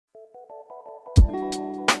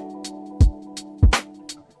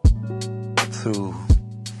through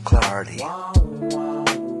clarity.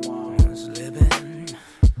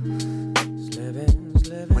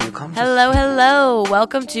 Hello.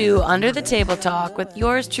 Welcome to Under the Table Talk with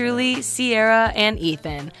yours truly, Sierra and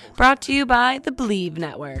Ethan. Brought to you by the Believe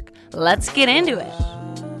Network. Let's get into it.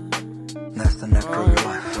 That's the nectar of your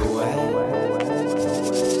life.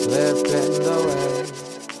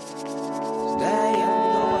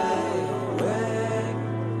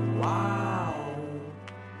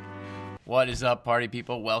 What is up, party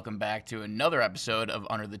people? Welcome back to another episode of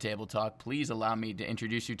Under the Table Talk. Please allow me to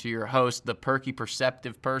introduce you to your host, the perky,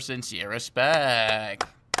 perceptive person, Sierra Speck.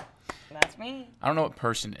 That's me. I don't know what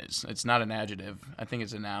person is. It's not an adjective. I think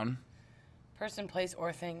it's a noun. Person, place,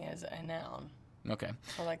 or thing is a noun. Okay.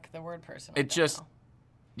 So like the word person. It just,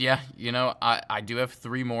 yeah, you know, I do have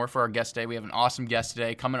three more for our guest today. We have an awesome guest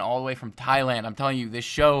today coming all the way from Thailand. I'm telling you, this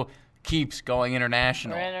show keeps going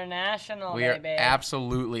international. We're international, We baby. are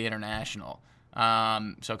absolutely international.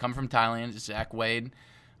 So coming from Thailand is Zack Wade,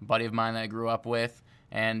 a buddy of mine that I grew up with.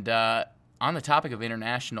 And on the topic of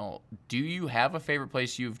international, do you have a favorite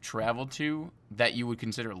place you've traveled to that you would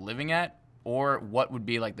consider living at? Or what would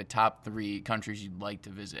be like the top three countries you'd like to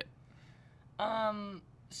visit?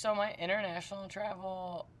 So my international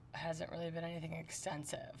travel hasn't really been anything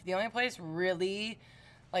extensive. The only place really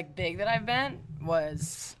like big that I've been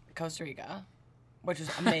was Costa Rica, which was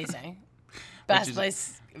amazing. Best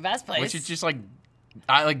place. Which is just like,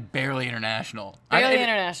 barely international.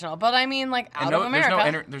 International, but I mean like out of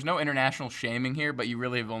America. There's no international shaming here, but you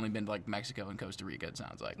really have only been to like Mexico and Costa Rica, it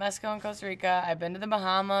sounds like. Mexico and Costa Rica. I've been to the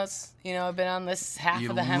Bahamas. You know, I've been on this half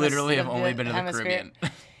of the hemisphere. You literally have only been to the Caribbean.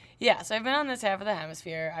 Yeah, so I've been on this half of the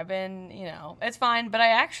hemisphere. I've been, you know, it's fine. But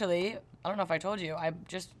I don't know if I told you, I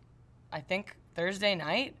think Thursday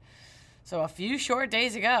night, so a few short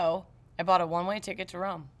days ago, I bought a one-way ticket to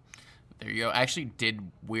Rome. There you go. I actually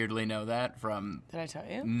did weirdly know that from... Did I tell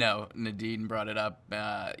you? No, Nadine brought it up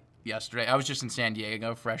yesterday. I was just in San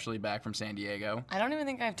Diego, freshly back from San Diego. I don't even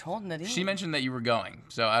think I've told Nadine. She mentioned that you were going,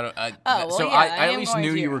 so I don't. I at least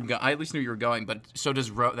knew you were. I at least knew you were going. But so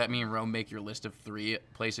does that mean Rome make your list of three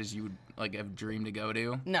places you would like have dreamed to go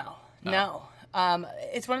to? No.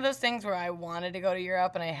 It's one of those things where I wanted to go to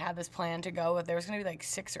Europe, and I had this plan to go. But there was going to be like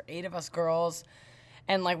 6 or 8 of us girls.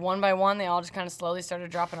 And, like, one by one, they all just kind of slowly started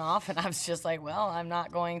dropping off. And I was just like, well, I'm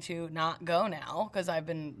not going to not go now because I've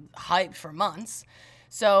been hyped for months.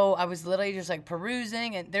 So I was literally just, like,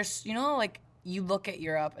 perusing. And there's, you know, like, you look at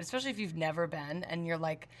Europe, especially if you've never been, and you're,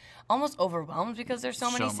 like, almost overwhelmed because there's so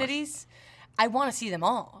many cities. I want to see them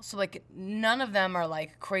all. So, like, none of them are,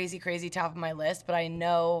 like, crazy, crazy top of my list. But I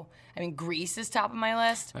know, Greece is top of my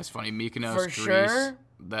list. That's funny. Mykonos, for Greece. Sure.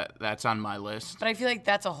 That's on my list. But I feel like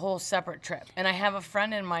that's a whole separate trip. And I have a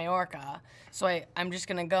friend in Mallorca, so I'm just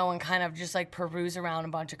going to go and kind of just, like, peruse around a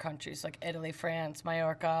bunch of countries, like Italy, France,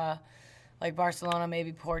 Mallorca, like Barcelona,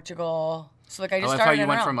 maybe Portugal. So, like, I just started how you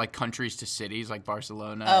went around. from, like, countries to cities, like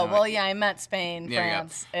Barcelona. Oh, well, yeah, I met Spain, Yeah,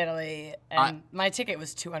 France, Italy, and my ticket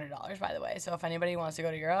was $200, by the way. So if anybody wants to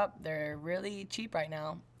go to Europe, they're really cheap right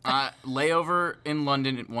now. Layover in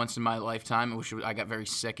London once in my lifetime, which I got very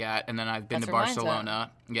sick at, and then I've been to Barcelona.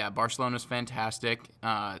 Yeah, Barcelona's fantastic.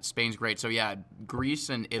 Spain's great. So yeah, Greece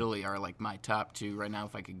and Italy are like my top 2 right now.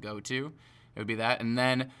 If I could go to, it would be that. And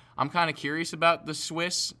then I'm kind of curious about the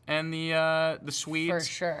Swiss and the Swedes. For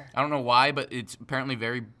sure. I don't know why, but it's apparently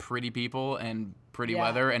very pretty people and pretty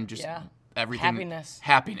weather and just everything.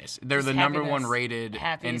 Happiness. They're just the number one rated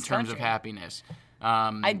in terms of happiness.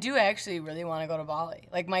 I do actually really want to go to Bali.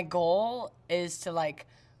 Like, my goal is to, like,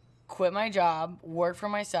 quit my job, work for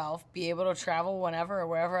myself, be able to travel whenever or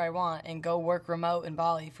wherever I want, and go work remote in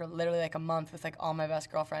Bali for literally, like, a month with, like, all my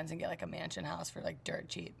best girlfriends and get, like, a mansion house for, like, dirt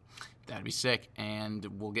cheap. That'd be sick. And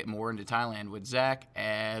we'll get more into Thailand with Zach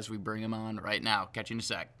as we bring him on right now. Catch you in a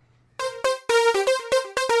sec.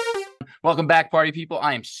 Welcome back, party people.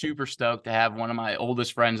 I am super stoked to have one of my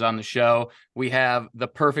oldest friends on the show. We have the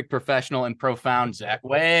perfect professional and profound Zack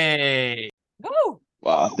Wade. Woo!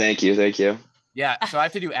 Wow, thank you. Yeah, so I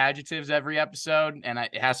have to do adjectives every episode, and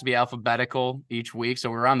it has to be alphabetical each week.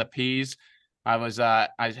 So we're on the P's. I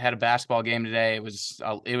had a basketball game today. It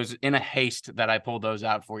was in a haste that I pulled those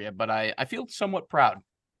out for you, but I feel somewhat proud.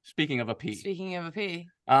 Speaking of a P.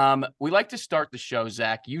 We like to start the show,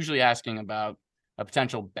 Zach, usually asking about a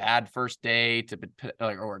potential bad first date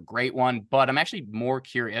or a great one. But I'm actually more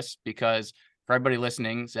curious because for everybody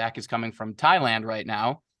listening, Zach is coming from Thailand right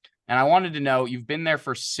now. And I wanted to know, you've been there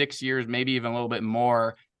for 6 years, maybe even a little bit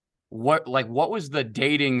more. What was the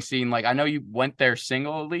dating scene like? I know you went there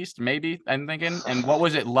single, at least, maybe, I'm thinking. And what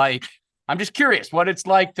was it like? I'm just curious what it's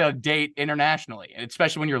like to date internationally,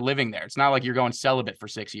 especially when you're living there. It's not like you're going celibate for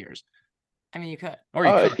 6 years. I mean, you could. Or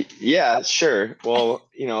you could. Yeah, sure. Well,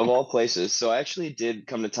 of all places. So I actually did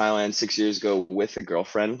come to Thailand 6 years ago with a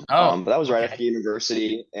girlfriend. Oh, But that was right okay. after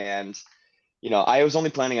university. And, I was only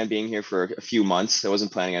planning on being here for a few months. I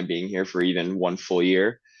wasn't planning on being here for even one full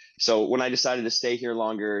year. So when I decided to stay here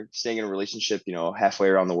longer, staying in a relationship, halfway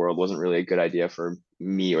around the world wasn't really a good idea for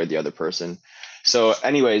me or the other person. So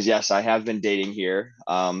anyways, yes, I have been dating here.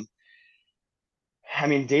 I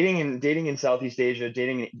mean, dating in Southeast Asia,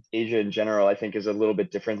 dating in Asia in general, I think is a little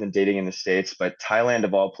bit different than dating in the States. But Thailand,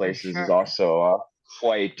 of all For places, is sure. also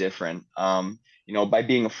quite different. By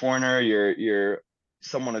being a foreigner, you're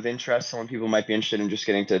someone of interest, someone people might be interested in just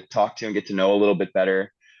getting to talk to and get to know a little bit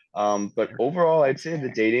better. But overall, I'd That's say fair.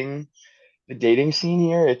 the dating scene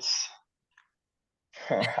here, it's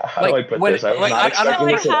how do Like I put when this? I was like not I don't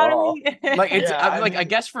Yeah, expecting like this at how do all. we? like it's Yeah, I, I like I mean,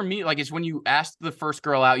 guess for me, like it's when you asked the first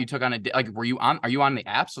girl out you took on a date. Like are you on the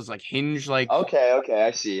apps? Was like Hinge like okay,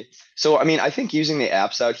 I see. So, I mean, I think using the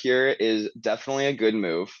apps out here is definitely a good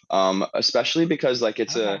move. Especially because like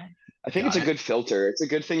Okay. I think it's got a it? good filter. It's a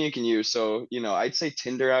good thing you can use. So, I'd say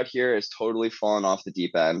Tinder out here is totally fallen off the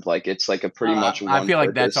deep end. Like it's like a pretty Oh, much I feel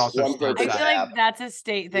like that's also one still I purpose feel set. like app. that's a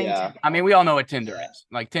state thing too. Yeah. I mean, we all know what Tinder Yeah. is.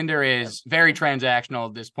 Like Tinder is very transactional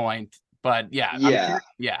at this point. But yeah, I'm Yeah. curious.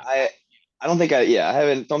 Yeah. I I don't think I yeah, I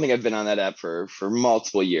haven't don't think I've been on that app for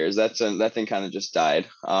multiple years. That thing kind of just died.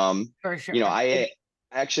 For You know, sure. I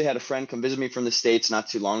actually had a friend come visit me from the States not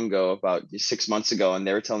too long ago, about 6 months ago, and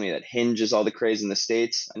they were telling me that Hinge is all the craze in the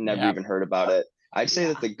States. I never Yeah. even heard about it. I'd say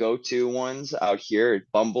that Yeah. the go-to ones out here,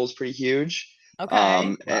 Bumble's pretty huge. Okay.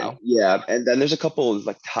 And Wow. yeah, and then there's a couple of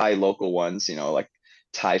like Thai local ones, like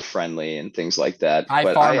Thai friendly and things like that. Thai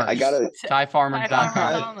But I farmers. gotta Thai farmers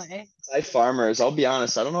ThaiFarmers.com. only. Thai farmers, I'll be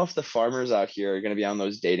honest, I don't know if the farmers out here are gonna be on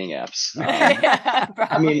those dating apps. Yeah,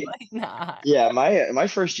 I mean, probably not. yeah, my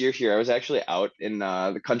first year here, I was actually out in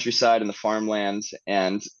the countryside in the farmlands,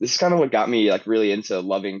 and this is kind of what got me like really into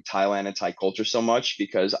loving Thailand and Thai culture so much,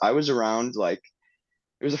 because I was around like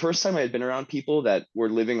it was the first time I had been around people that were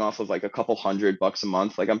living off of like a couple $100 a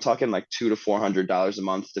month. Like I'm talking like $200 to $400 a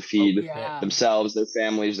month to Oh feed shit. Yeah. themselves, their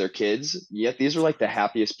families, their kids. Yet these were That's like the crazy.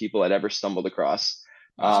 happiest people I'd ever stumbled across.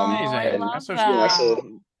 That's Oh, I amazing. And That's love so yeah, sweet. that.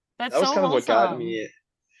 so That's that was so kind of what got wholesome. me.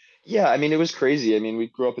 Yeah, I mean, it was crazy. I mean, we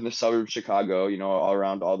grew up in the suburbs of Chicago, all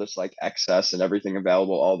around all this like excess and everything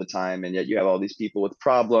available all the time. And yet you have all these people with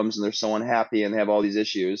problems and they're so unhappy and they have all these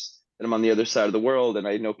issues. And I'm on the other side of the world and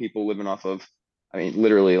I know people living off of, I mean,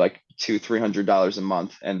 literally like $200-300 a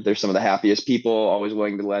month. And they're some of the happiest people, always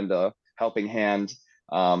willing to lend a helping hand.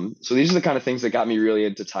 So these are the kind of things that got me really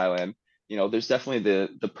into Thailand. There's definitely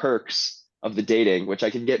the perks of the dating, which I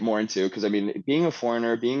can get more into, because I mean, being a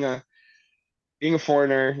foreigner, being a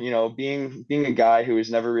foreigner, being a guy who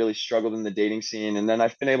has never really struggled in the dating scene, and then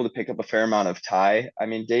I've been able to pick up a fair amount of Thai. I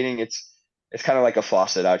mean, dating, it's kind of like a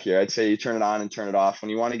faucet out here. I'd say you turn it on and turn it off. When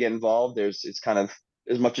you want to get involved, it's kind of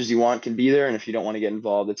as much as you want can be there, and if you don't want to get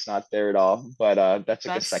involved, it's not there at all. But that's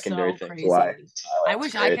like a That's secondary so thing to why crazy. I Thailand's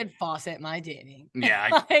wish I great. could faucet my dating. Yeah.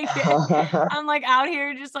 Like, I'm like out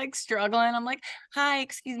here just like struggling. I'm like, hi,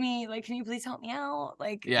 excuse me. Like, can you please help me out?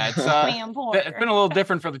 Like, Yeah. It's help me, I'm it's poor. been a little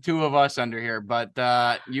different for the two of us under here, but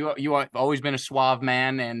you have always been a suave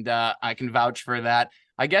man, and I can vouch for that.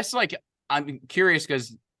 I guess like I'm curious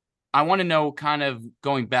because I want to know, kind of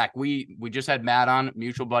going back, we just had Matt on, a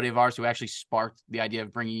mutual buddy of ours, who actually sparked the idea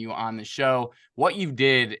of bringing you on the show. What you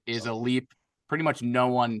did is a leap pretty much no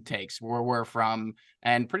one takes where we're from,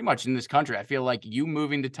 and pretty much in this country. I feel like you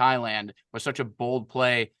moving to Thailand was such a bold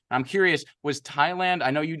play. I'm curious, was Thailand,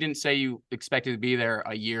 I know you didn't say you expected to be there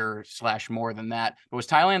a year / more than that, but was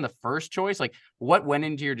Thailand the first choice? Like, what went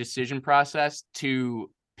into your decision process to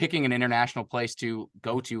picking an international place to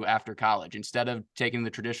go to after college instead of taking the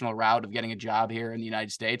traditional route of getting a job here in the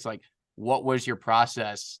United States? Like, what was your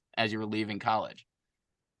process as you were leaving college?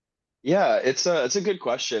 Yeah, it's a good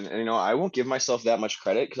question. And I won't give myself that much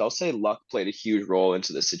credit, because I'll say luck played a huge role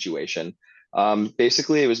into this situation.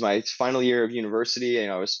 Basically, it was my final year of university,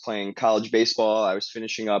 and I was playing college baseball. I was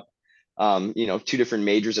finishing up, two different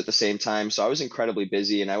majors at the same time. So I was incredibly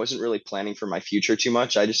busy, and I wasn't really planning for my future too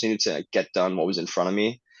much. I just needed to get done what was in front of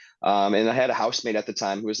me. And I had a housemate at the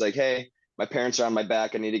time who was like, "Hey, my parents are on my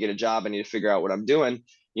back. I need to get a job. I need to figure out what I'm doing.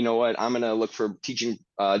 You know what? I'm gonna look for teaching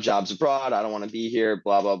jobs abroad. I don't want to be here,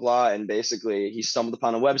 blah blah blah." And basically, he stumbled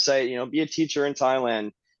upon a website. Be a teacher in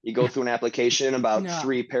Thailand. You go through an application about No.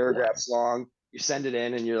 3 paragraphs long. You send it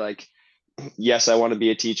in, and you're like, "Yes, I want to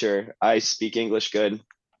be a teacher. I speak English good."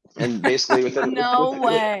 And basically, No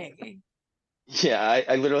way. yeah,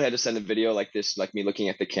 I literally had to send a video like this, like me looking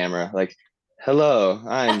at the camera, like, "Hello,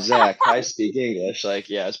 I'm Zach. I speak English." Like,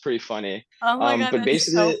 yeah, it's pretty funny. Oh my God, But that's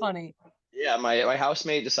so basically, funny. Yeah, my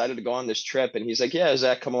housemate decided to go on this trip, and he's like, "Yeah,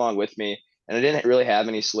 Zach, come along with me." And I didn't really have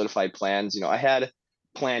any solidified plans. I had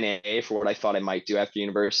plan A for what I thought I might do after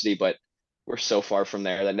university, but we're so far from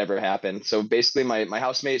there that never happened. So basically, my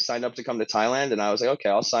housemate signed up to come to Thailand, and I was like, "Okay,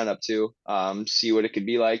 I'll sign up too, see what it could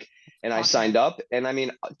be like." And I Fuck yeah. signed up, and I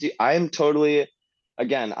mean, I'm totally,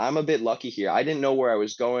 again, I'm a bit lucky here. I didn't know where I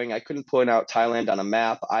was going. I couldn't point out Thailand on a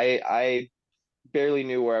map. I barely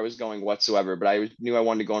knew where I was going whatsoever, but I knew I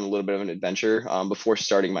wanted to go on a little bit of an adventure before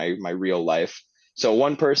starting my real life. So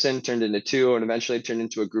one person turned into two, and eventually it turned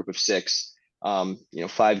into a group of six.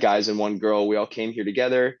 Five guys and one girl. We all came here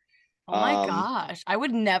together. Oh my Um, gosh. I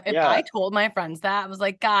would never, if I yeah, told my friends that, I was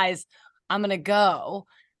like, guys, I'm gonna go.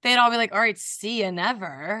 They'd all be like, all right, see you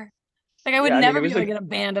never. Like, I would yeah. I mean, never it be was able to like, get a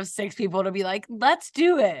band of 6 people to be like, let's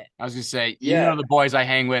do it. I was gonna say, yeah, the boys I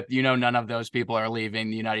hang with, none of those people are leaving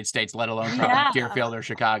the United States, let alone coming to Yeah. Deerfield or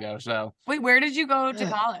Chicago. So Wait, where did you go to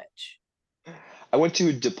college? I went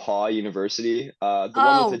to DePaul University, the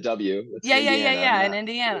one with a Oh, W. That's yeah, in yeah, yeah, Indiana. yeah, in Not,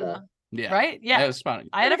 Indiana. yeah, Right? it Yeah. was fun.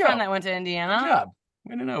 I Way had to a friend go. that went to Good Indiana. job.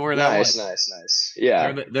 I didn't know where that nice, was. nice, nice.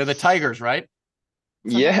 Yeah, They're the Tigers, right?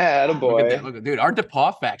 yeah, Something like that. Look at that. attaboy. Look at dude. Our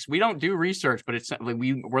DePaul facts. We don't do research, but it's like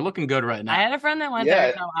we're looking good right I now. had a friend that went there,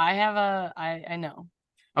 Yeah, so I know.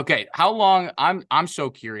 Okay, how long? I'm so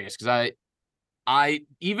curious because I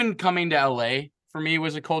even coming to LA for me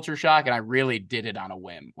was a culture shock, and I really did it on a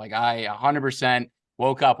whim. Like I 100%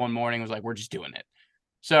 woke up one morning, was like, we're just doing it.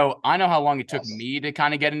 So I know how long it took awesome. me to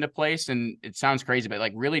kind of get into place, and it sounds crazy, but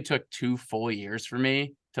like really took 2 full years for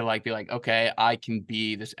me to like be like, okay, I can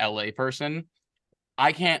be this LA person.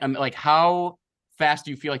 I can't. Like, how fast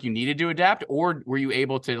do you feel like you needed to adapt, or were you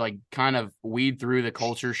able to like kind of weed through the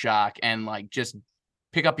culture shock and like just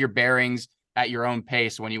pick up your bearings at your own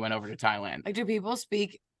pace when you went over to Thailand? Like, do people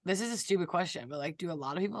speak? This is a stupid question, but like, do a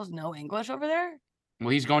lot of people know English over there? Well,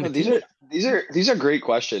 he's going No, to these teach. are these are great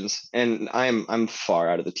questions, and I'm far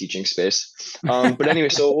out of the teaching space. But anyway,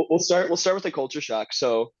 so we'll start with the culture shock.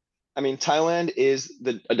 So, I mean, Thailand is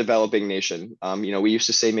a developing nation. We used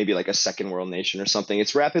to say maybe like a second world nation or something.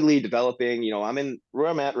 It's rapidly developing. I'm in where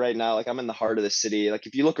I'm at right now. Like I'm in the heart of the city. Like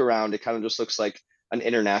if you look around, it kind of just looks like an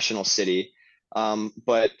international city.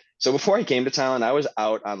 But so before I came to Thailand, I was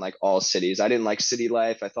out on like all cities. I didn't like city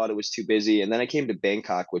life. I thought it was too busy, and then I came to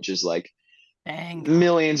Bangkok, which is like Dang.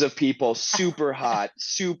 millions of people, super hot,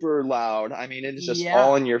 super loud. I mean, it's just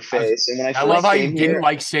all Yeah. in your face. And when I I love first how you came didn't here,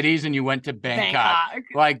 like cities and you went to Bangkok. Bangkok.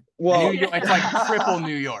 Like well, New York, it's like triple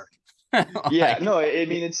New York. yeah, Like, no, I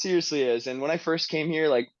mean, it seriously is. And when I first came here,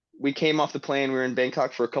 like we came off the plane, we were in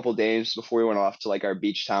Bangkok for a couple days before we went off to like our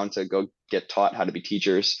beach town to go get taught how to be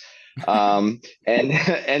teachers. And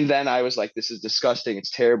and then I was like, this is disgusting.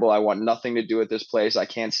 It's terrible. I want nothing to do with this place. I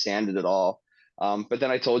can't stand it at all. But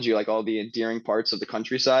then I told you like all the endearing parts of the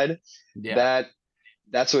countryside. yeah. That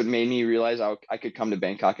that's what made me realize I could come to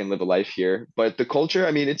Bangkok and live a life here. But the culture,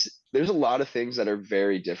 I mean, there's a lot of things that are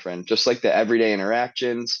very different, just like the everyday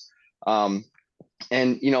interactions. Um,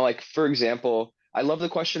 and like for example, I love the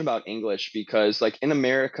question about English because like in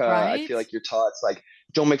America, I Right? feel like you're taught it's like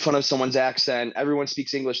don't make fun of someone's accent. Everyone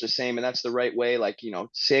speaks English the same, and that's the right way. Like,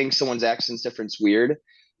 saying someone's accent's different's weird.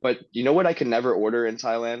 But you know what I could never order in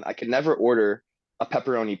Thailand? I could never order a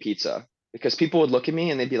pepperoni pizza because people would look at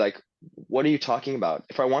me and they'd be like, "What are you talking about?"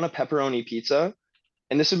 If I want a pepperoni pizza,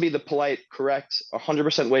 and this would be the polite, correct,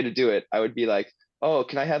 100% way to do it, I would be like, "Oh,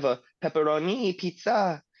 can I have a pepperoni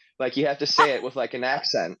pizza?" Like you have to say it with like an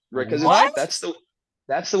accent, right? Because it's What? What?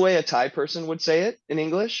 that's the way a Thai person would say it in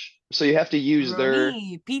English. So you have to use Roni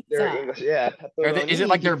their pizza. English. Yeah, Is it pepperoni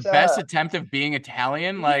like their best pizza. attempt of being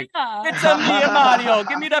Italian? Like, Yeah. pizza mia Mario,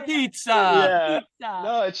 give me the pizza. Yeah. Pizza.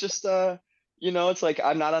 No, it's just it's like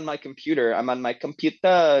I'm not on my computer. I'm on my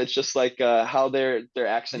computer. It's just like how their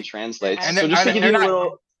accent translates. And So just to give they're you a not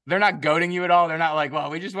little they're not goading you at all. They're not like, well,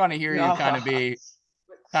 we just want to hear you kind of be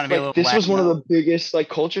a like little this was Latin. one of the biggest like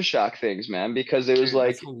culture shock things, man, because it was Dude,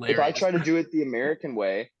 that's like if I hilarious. try to do it the American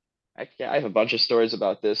way, I have a bunch of stories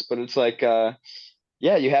about this, but it's like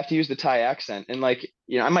yeah, you have to use the Thai accent. And like,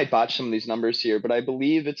 I might botch some of these numbers here, but I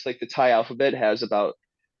believe it's like the Thai alphabet has about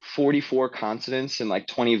 44 consonants and like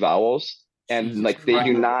 20 vowels. And Jesus like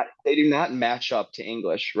Christ. they do not match up to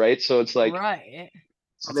English, right? So it's like Right.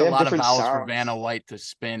 so That's they a have lot of different vowels for sounds. Vanna White to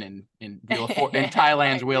spin in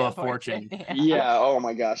Thailand's Wheel of Fortune. Yeah. Yeah, oh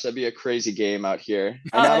my gosh, that'd be a crazy game out here. And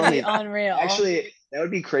Oh, not that'd be only that, unreal. actually, that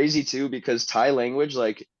would be crazy too because Thai language,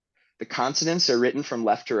 like the consonants are written from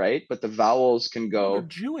left to right, but the vowels can Oh, they're go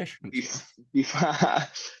Jewish. before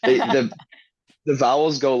the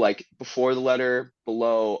vowels go like before the letter,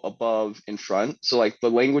 below, above, in front. So like the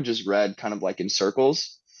language is read kind of like in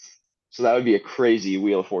circles. So that would be a crazy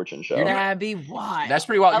Wheel of Fortune show. That'd be wild. That's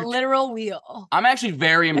pretty wild. A literal wheel. I'm actually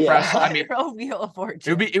very impressed. Yeah. I mean, Literal Wheel of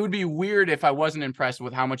Fortune. it would be weird if I wasn't impressed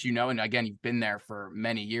with how much you know. And again, you've been there for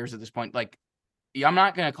many years at this point. Like, I'm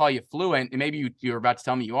not gonna call you fluent, and maybe you're about to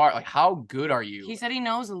tell me you are. Like, how good are you? He said he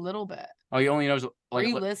knows a little bit. Oh, he only knows Were like.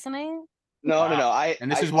 you listening? No.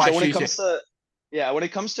 And this is why so when it she's comes to when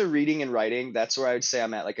it comes to reading and writing, that's where I would say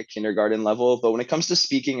I'm at like a kindergarten level. But when it comes to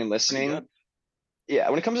speaking and listening,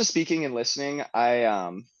 when it comes to speaking and listening,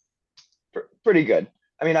 I pretty good.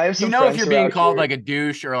 I mean, I have some. You know, if friends you're who are being out called here- like a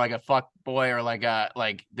douche or like a fuck boy or like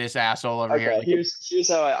this asshole over here. Okay, Like, here's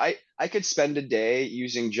how I could spend a day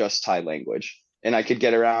using just Thai language, and I could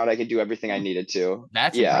get around. I could do everything I needed to.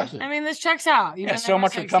 that's yeah. impressive. I mean, this checks out. You've Yeah, been so there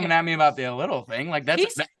much for 6 coming years. at me about the little thing. Like that's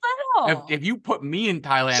He's little. if you put me in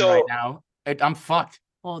Thailand So- right now, I'm fucked.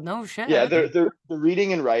 Well, no shit. Yeah, the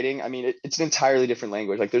reading and writing. I mean, it's an entirely different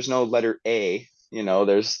language. Like, there's no letter A. You know,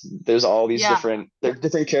 there's all these Yeah. different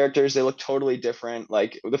characters. They look totally different.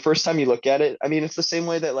 Like, the first time you look at it, I mean, it's the same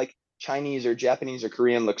way that like Chinese or Japanese or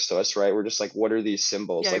Korean looks to us, right? We're just like, what are these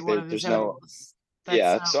symbols? Yeah, like, what are the there's no. symbols?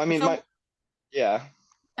 Yeah. That's, So I mean, yeah.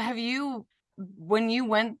 have you when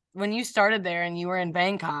you started there and you were in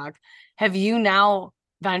Bangkok, have you now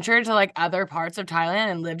ventured to like other parts of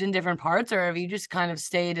Thailand and lived in different parts, or have you just kind of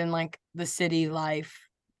stayed in like the city life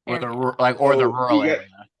Or the area? the So rural we get- area.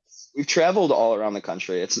 We've traveled all around the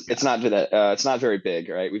country. It's not that it's not very big,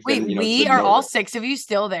 right? We've Wait, been, we to are the- all 6 of you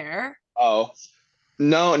still there? Oh,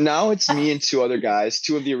 no, now it's me and 2 other guys,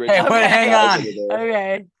 2 of the original. but hang guys on. that are there.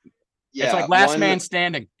 Okay. Yeah, It's like last one- man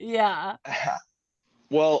standing. Yeah.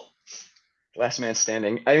 Well, last man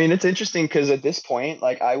standing. I mean, it's interesting because at this point,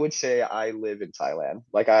 like, I would say I live in Thailand.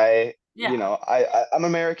 Like, Yeah. I'm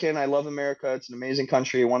American. I love America. It's an amazing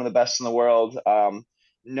country, one of the best in the world.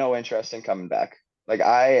 No interest in coming back. Like,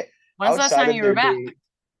 When's the last outside time of you were there back? being-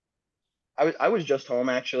 I was just home,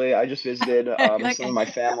 actually. I just visited Like some of my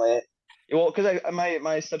family. Well, because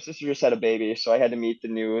my stepsister just had a baby, so I had to meet the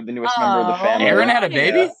newest member of the Oh, family. Aaron had a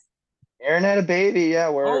baby? Yeah. Aaron had a baby. Yeah,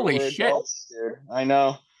 Holy we're shit. adults, dude. I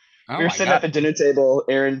know. Oh We were my sitting God. at the dinner table,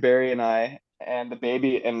 Aaron, Barry, and I, and the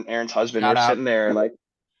baby and Aaron's husband Shout were out. sitting there, like,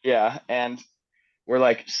 yeah, and we're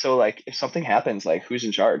like, so like, if something happens, like, who's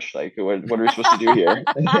in charge? Like, what are we supposed to do here?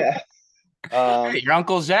 Yeah. Hey, your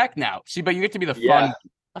Uncle Zach now. See, but you get to be the fun. Yeah.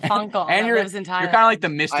 A funkle And that lives in Thailand. You're kind of like the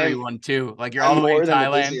mystery I'm- one too. Like you're all I'm the way more in than the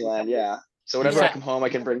Thailand. Disneyland, yeah. So whenever said- I come home, I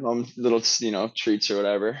can bring home little, treats or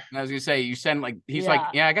whatever. And I was gonna say, you send like he's like,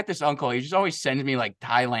 Yeah. yeah, I got this uncle. He just always sends me like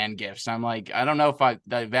Thailand gifts. I'm like, I don't know if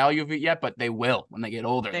the value of it yet, but they will when they get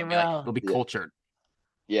older. They They'll be like- will. they'll be Yeah. cultured.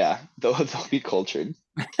 Yeah, they'll be cultured.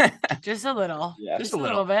 Just a little. Yeah. Just a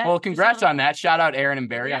little bit. Well, Just a congrats little- on that. Shout out Aaron and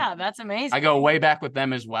Barry. Yeah, that's amazing. I go way back with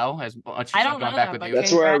them as well as much I as don't I've gone know back that, with but you.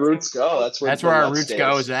 That's where our Congrats. roots go. That's where That's where our love roots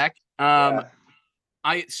go, stays. Zach. Yeah.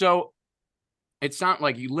 So it's not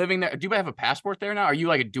like you living there. Do you have a passport there now? Are you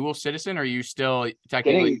like a dual citizen? Or are you still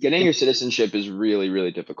technically? Getting your citizenship is really,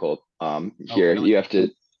 really difficult. Here really? you have to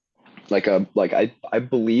I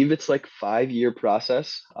believe it's like 5-year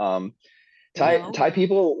process. Thai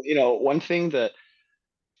people, one thing that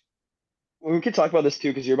we could talk about this too,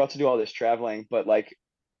 because you're about to do all this traveling, but like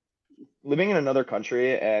living in another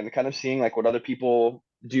country and kind of seeing like what other people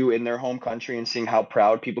do in their home country and seeing how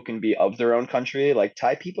proud people can be of their own country. Like,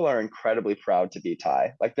 Thai people are incredibly proud to be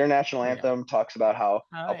Thai. Like, their national Yeah. anthem talks about how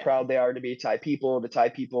yeah. proud they are to be Thai people. The Thai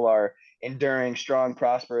people are enduring, strong,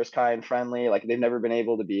 prosperous, kind, friendly. Like, they've never been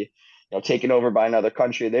able to be, taken over by another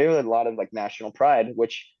country. They have a lot of like national pride,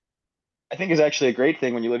 which I think is actually a great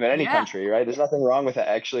thing when you live in any Yeah. country, right? There's nothing wrong with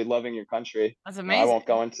actually loving your country. That's I amazing. won't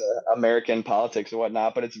go into American politics and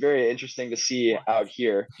whatnot, but it's very interesting to see out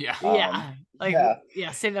here. Yeah. Yeah. Like, yeah.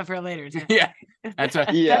 yeah, save that for later. Too. Yeah. That's a.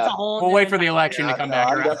 Yeah. That's a whole We'll wait for nother- the election to come No, back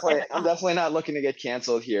I'm around. definitely not looking to get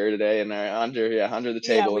canceled here today and under the Yeah,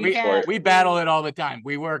 table we in the can't- sport. We battle it all the time.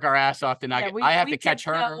 We work our ass off to not Yeah, get. we- I have we to catch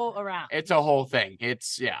her. tiptoe around. It's a whole thing.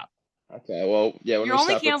 It's yeah. Okay, well, yeah. When You're we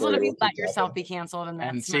only stop canceled if recording, you we'll let keep yourself be canceled, and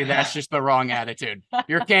And that's see, not- that's just the wrong attitude.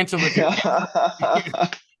 You're canceled if you're talking.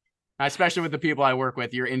 especially with the people I work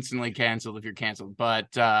with, you're instantly canceled if you're canceled.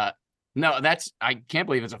 But no, I can't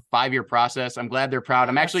believe it's a 5-year process. I'm glad they're proud.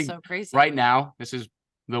 I'm That's actually so crazy. right now, this is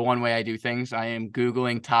the one way I do things. I am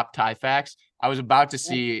Googling top Thai facts. I was about to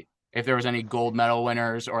see if there was any gold medal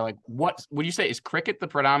winners or like what would you say is cricket the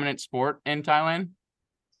predominant sport in Thailand?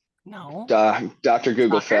 No. Dr.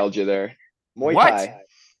 Google Soccer? failed you there. Muay What? Thai,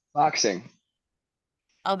 boxing.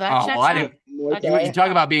 Oh, that Oh, checks well, I out. didn't. Muay You Thai.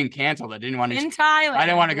 talk about being canceled. I didn't want to. In Thailand. I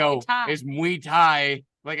didn't want to go. Muay Thai. Is Muay Thai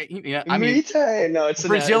like? I mean, Muay Thai. No, it's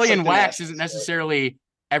Brazilian something wax else. isn't necessarily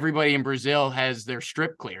everybody in Brazil has their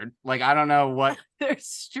strip cleared. Like, I don't know what. They're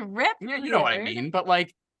strip. Yeah, you know what I mean. But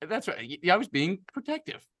like, that's what I was being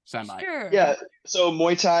protective. Semi. Sure. Yeah. So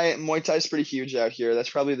Muay Thai is pretty huge out here. That's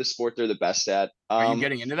probably the sport they're the best at. Are you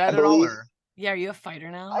getting into I that at all? believe Or Yeah, are you a fighter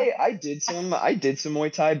now? I did some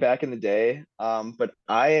Muay Thai back in the day. But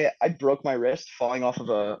I broke my wrist falling off of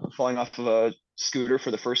a scooter for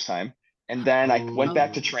the first time. And then I went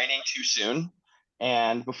back to Oh. training too soon.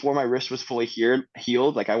 And before my wrist was fully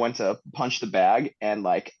healed, like I went to punch the bag and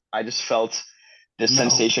like I just felt this No.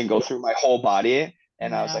 sensation go through my whole body.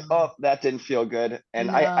 And I was like, No. oh, that didn't feel good. And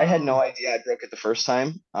I had no No. idea I broke it the first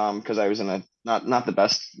time, because I was in a not the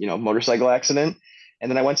best, motorcycle accident. And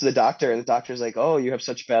then I went to the doctor, and the doctor's like, oh, you have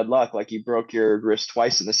such bad luck. Like you broke your wrist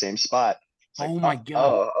twice in the same spot. It's like, Oh my oh,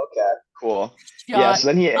 God. okay, cool. Shut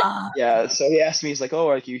So then up. so he asked me, he's like, oh,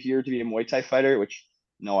 are you here to be a Muay Thai fighter? Which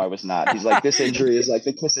no, I was not. He's like, this injury is like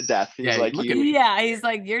the kiss of death. He's Yeah, like, look you, at me. Yeah, he's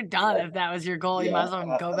like, you're done if that was your goal. You might yeah. as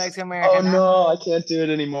well go back to America Oh now. no, I can't do it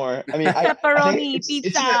anymore. I mean, I think Pepperoni it's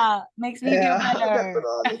pizza makes me feel better.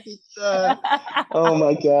 pepperoni pizza. Oh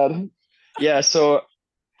my God. Yeah, so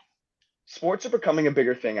sports are becoming a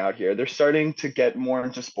bigger thing out here. They're starting to get more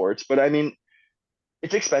into sports, but I mean,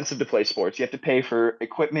 it's expensive to play sports. You have to pay for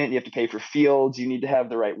equipment, you have to pay for fields, you need to have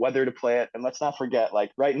the right weather to play it. And let's not forget,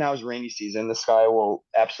 like right now is rainy season. The sky will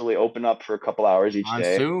absolutely open up for a couple hours each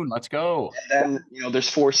day. Monsoon, let's go. And then, there's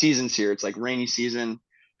 4 seasons here. It's like rainy season,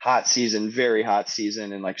 hot season, very hot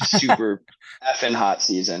season, and like super effing hot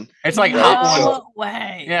season. It's like Right? hot So- ones. No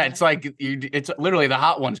way. Yeah, it's like it's literally the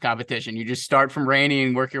hot ones competition. You just start from rainy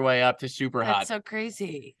and work your way up to super hot. That's so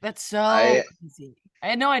crazy. That's so I- crazy. I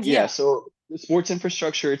had no idea. Yeah, so the sports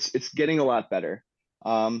infrastructure, it's getting a lot better.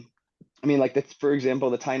 I mean, like for example,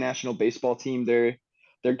 the Thai national baseball team, they're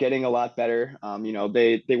getting a lot better.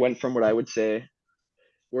 They went from what I would say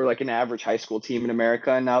were like an average high school team in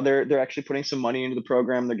America, and now they're actually putting some money into the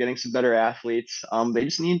program. They're getting some better athletes. They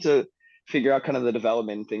just need to figure out kind of the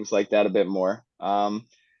development and things like that a bit more. But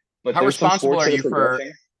How there's some responsible sports are that you for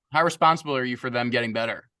progressing. how responsible are you for them getting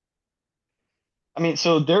better? I mean,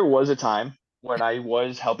 so there was a time when I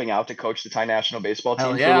was helping out to coach the Thai national baseball Hell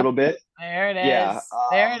team for a yeah. little bit. There it is. Yeah,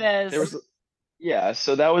 There it is. There was, yeah,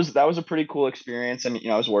 so that was a pretty cool experience. I mean,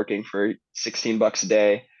 I was working for $16 a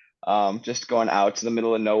day, just going out to the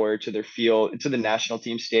middle of nowhere to their field, to the national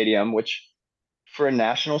team stadium, which for a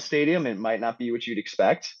national stadium, it might not be what you'd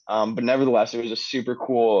expect. But nevertheless, it was a super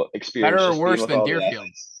cool experience. Better or just being worse with than all the Deerfield?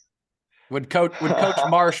 athletes. Would Coach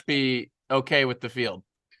Marsh be okay with the field?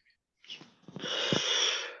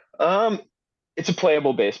 It's a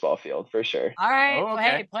playable baseball field for sure. All right. Oh,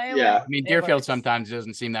 Hey, okay. play Yeah. away. I mean, It Deerfield works. sometimes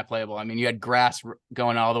doesn't seem that playable. I mean, you had grass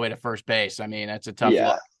going all the way to first base. I mean, that's a tough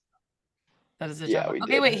Yeah. look. That is a Yeah, tough one. we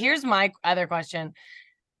Okay, did. wait. Here's my other question.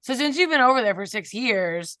 So since you've been over there for 6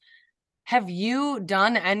 years, have you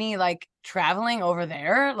done any like traveling over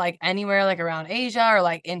there, like anywhere like around Asia or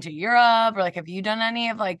like into Europe, or like have you done any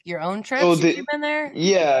of like your own trips So since you've been there?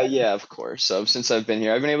 Yeah, of course. So since I've been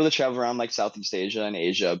here, I've been able to travel around like Southeast Asia and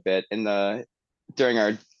Asia a bit during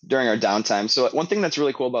our downtime. So one thing that's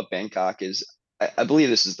really cool about Bangkok is I believe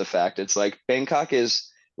this is the fact. It's like Bangkok is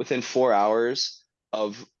within 4 hours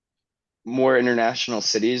of more international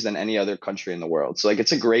cities than any other country in the world. So like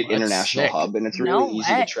it's a great Well, that's international sick. hub, and it's No really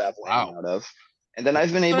easy way. to travel in and Wow. out of. And then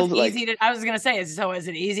I've been So able it's to like easy to, I was gonna say, is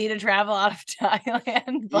it easy to travel out of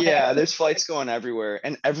Thailand? But- yeah, there's flights going everywhere,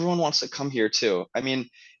 and everyone wants to come here too. I mean,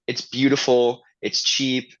 it's beautiful, it's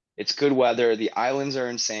cheap, it's good weather. The islands are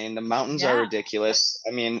insane, the mountains are Yeah. ridiculous.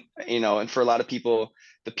 I mean, and for a lot of people,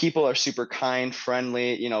 the people are super kind,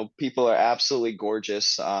 friendly. People are absolutely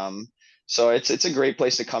gorgeous. So it's a great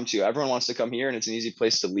place to come to. Everyone wants to come here, and it's an easy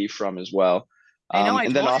place to leave from as well. I know I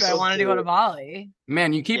And told then you I also wanted to go to Bali.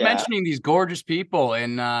 Man, you keep Yeah. mentioning these gorgeous people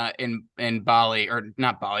in Bali, or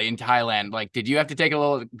not Bali, in Thailand. Like, did you have to take a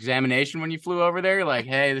little examination when you flew over there? Like,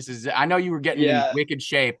 hey, I know you were getting in Yeah. wicked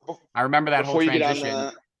shape. I remember that whole before you get on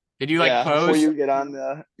transition. Did you like before pose? you get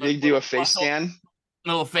on they do a face Muscle. scan. A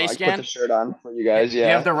little Oh, face I scan? put the shirt on for you guys. Do you Yeah,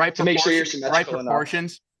 have the right to make sure you're proportions? Right symmetrical enough.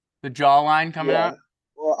 proportions? The jawline coming Yeah. out?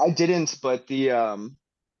 Well, I didn't, but the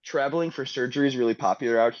traveling for surgery is really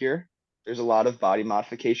popular out here. There's a lot of body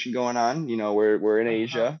modification going on. We're in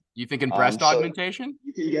Asia. You thinking breast So augmentation?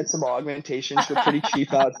 you can get some augmentations for pretty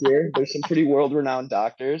cheap out here. There's some pretty world-renowned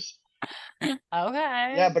doctors. Okay.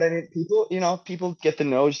 Yeah, but I mean, people get the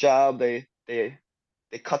nose job. They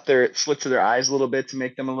cut their slits of their eyes a little bit to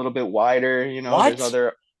make them a little bit wider. What? There's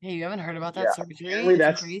other. Hey, you haven't heard about that Yeah, surgery? apparently It's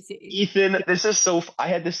that's crazy. Ethan, this is I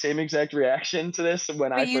had the same exact reaction to this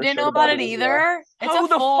when I But you first didn't heard know about it as well. either? It's Who a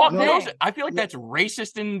the full fuck No. knows thing. it? I feel like that's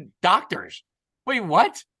racist in doctors. Wait,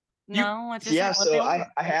 what? No, it's just Yeah, like what so they I want.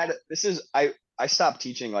 I had this is I stopped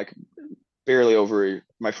teaching like barely over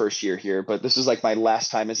my first year here, but this is like my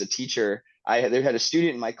last time as a teacher. There had a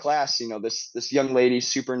student in my class, this young lady,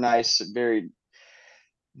 super nice, very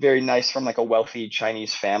nice, from like a wealthy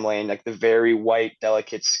Chinese family, and like the very white,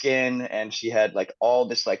 delicate skin, and she had like all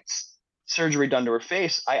this like surgery done to her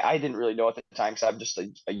face. I didn't really know at the time because I'm just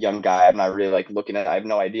a young guy. I'm not really like looking at it. I have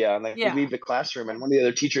no idea. And like we Yeah. leave the classroom, and one of the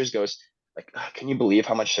other teachers goes like, "Can you believe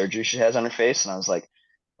how much surgery she has on her face?" And I was like,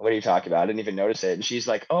 "What are you talking about? I didn't even notice it." And she's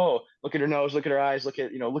like, "Oh, look at her nose, look at her eyes, look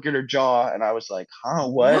at her jaw." And I was like, "Huh,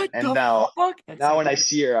 what?" What And the now fuck? That's now so when I funny.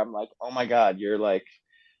 see her, I'm like, "Oh my God, you're like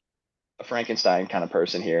a Frankenstein kind of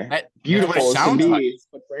person here. That's what it Beautiful as can sounds like. be,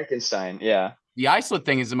 but Frankenstein." Yeah. The eye slit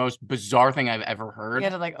thing is the most bizarre thing I've ever You heard.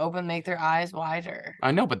 had to like make their eyes wider.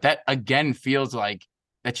 I know, but that again feels like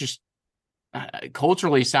that's just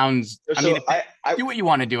culturally sounds. I mean, So I do what you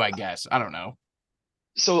want to do, I guess. I don't know.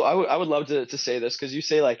 so I would love to say this because you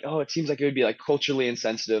say like, oh, it seems like it would be like culturally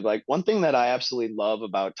insensitive. Like one thing that I absolutely love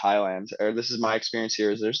about Thailand, or this is my experience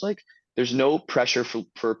here, is there's no pressure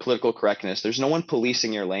for political correctness. There's no one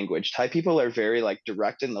policing your language. Thai people are very like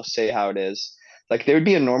direct, and they'll say how it is. Like there would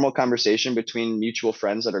be a normal conversation between mutual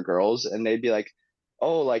friends that are girls, and they'd be like,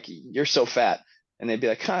 "Oh, like you're so fat," and they'd be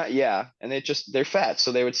like, "Huh, yeah," and they're fat,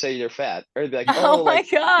 so they would say you're fat, or they'd be like, "Oh, Oh my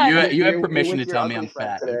like You god. you have you're permission with to your tell me ugly I'm friend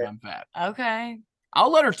fat if today." I'm fat. Okay.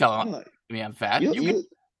 I'll let her tell I'm like, me I'm fat. you You can. you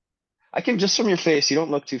I can just from your face, you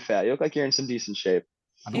don't look too fat. You look like you're in some decent shape.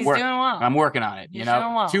 I've been He's doing well. I'm working on it. He's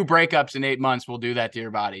doing well. 2 breakups in 8 months will do that to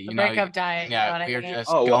your body. The breakup diet, you know Yeah, what I we are mean? just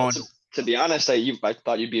Oh well, going. to be honest, I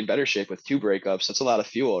thought you'd be in better shape with 2 breakups. That's a lot of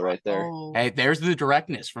fuel right there. Oh. Hey, there's the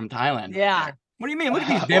directness from Thailand. Yeah. What do you mean? Look at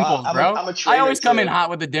these Well, dimples, bro. I'm a I trainer always come in too. hot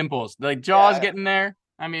with the dimples. Like jaws Yeah, getting there.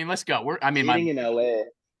 I mean, let's go. dating in LA,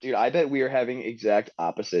 dude. I bet we are having exact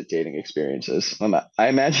opposite dating experiences. I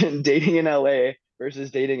imagine dating in LA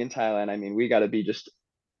versus dating in Thailand. I mean, we got to be just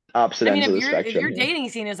opposite I mean, ends of the if spectrum your here. dating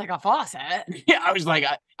scene is like a faucet. Yeah, I was like,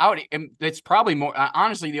 I would. It's probably more.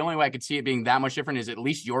 Honestly, the only way I could see it being that much different is at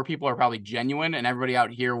least your people are probably genuine, and everybody out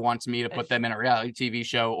here wants me to put them in a reality TV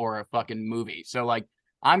show or a fucking movie. So like,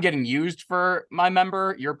 I'm getting used for my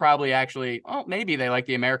member. You're probably actually, well, maybe they like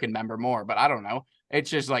the American member more, but I don't know. It's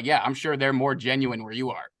just like, yeah, I'm sure they're more genuine where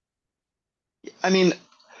you are. I mean,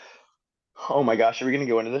 oh my gosh, are we gonna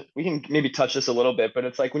go into this? We can maybe touch this a little bit, but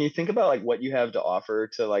it's like when you think about like what you have to offer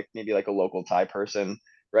to like maybe like a local Thai person,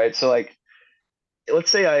 right? So like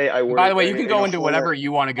let's say I And by the work way, you can in go a into former, whatever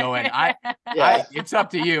you want to go in. yeah. It's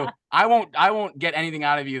up to you. I won't get anything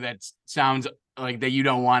out of you that sounds like that you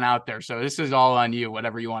don't want out there. So this is all on you,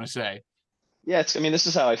 whatever you want to say. Yeah, I mean, this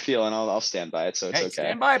is how I feel, and I'll stand by it, so it's Hey, okay.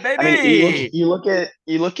 stand by, I mean, baby. you look at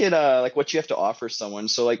like what you have to offer someone.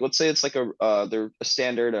 So like, let's say it's like they're a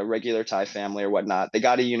standard, a regular Thai family or whatnot. They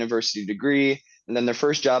got a university degree, and then their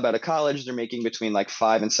first job out of college, they're making between like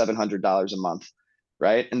 $500 and $700 a month,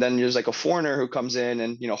 right? And then there's like a foreigner who comes in,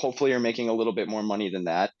 and hopefully you're making a little bit more money than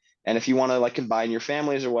that. And if you want to like combine your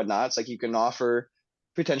families or whatnot, it's like you can offer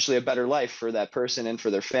potentially a better life for that person and for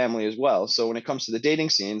their family as well. So when it comes to the dating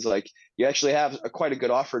scenes, like you actually have quite a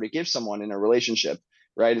good offer to give someone in a relationship,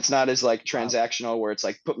 right? It's not as like Wow. transactional where it's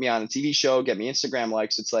like put me on a TV show, get me Instagram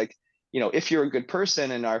likes. It's like, if you're a good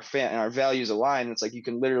person and our values align, it's like you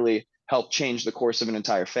can literally help change the course of an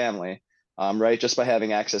entire family, right? Just by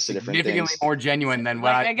having access to different Significantly things. more genuine than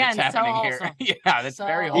Like, what's again, so happening here. wholesome. Yeah, that's So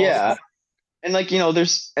very wholesome. wholesome. Yeah. And like,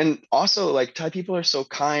 and also like Thai people are so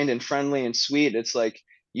kind and friendly and sweet. It's like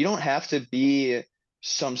you don't have to be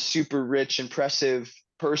some super rich, impressive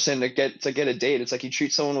person to get a date. It's like you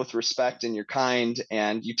treat someone with respect and you're kind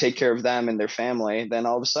and you take care of them and their family, then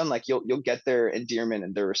all of a sudden like you'll get their endearment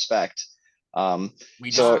and their respect.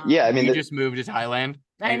 We just So yeah, I mean we just moved to Thailand.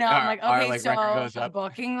 I And know. I'm like, our okay, like record so goes up.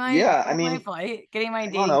 booking yeah, I my mean, flight, getting my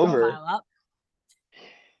come on dating over. profile up.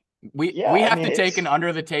 Yeah, We I have mean to take an it's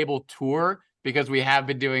under the table tour because we have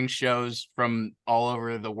been doing shows from all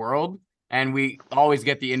over the world and we always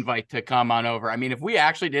get the invite to come on over. I mean, if we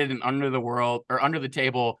actually did an under the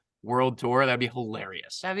table world tour, that'd be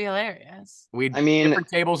hilarious. That'd be hilarious. We'd I mean, different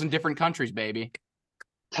tables in different countries, baby.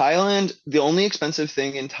 Thailand, the only expensive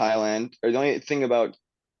thing in Thailand, or the only thing about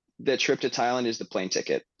that trip to Thailand is the plane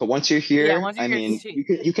ticket. But once you're Yeah, here, once you're I here, it's mean,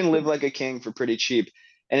 cheap. you can live like a king for pretty cheap.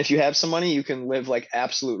 And if you have some money, you can live like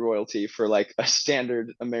absolute royalty for like a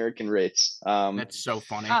standard American rates. That's so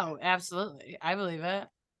funny. Oh, absolutely. I believe it.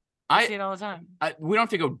 I see it all the time. We don't have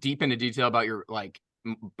to go deep into detail about your like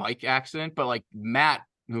bike accident, but like Matt,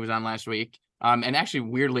 who was on last week, and actually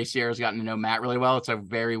weirdly, Sierra's gotten to know Matt really well. It's a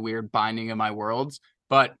very weird binding of my worlds.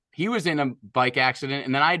 But he was in a bike accident,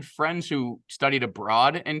 and then I had friends who studied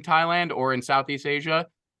abroad in Thailand or in Southeast Asia,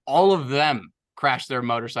 all of them crashed their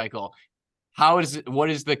motorcycle. What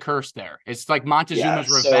is the curse there? It's like Montezuma's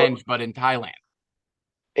so revenge, but in Thailand.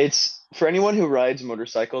 it's for anyone who rides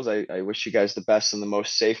motorcycles. I wish you guys the best and the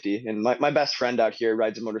most safety. And my best friend out here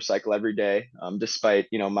rides a motorcycle every day, despite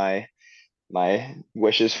my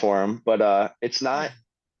wishes for him. But it's not.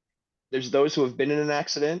 There's those who have been in an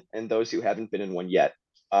accident and those who haven't been in one yet.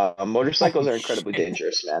 Motorcycles Oh are incredibly shit.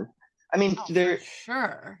 dangerous, man. I mean, Oh, for they're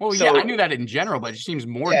sure. Well, yeah, I so knew that in general, but it seems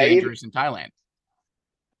more yeah. dangerous in Thailand.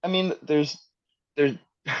 I mean, there's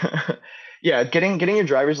yeah, getting your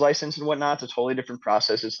driver's license and whatnot is a totally different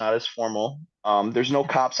process. It's not as formal. There's no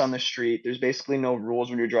cops on the street. There's basically no rules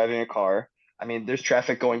when you're driving a car. I mean, there's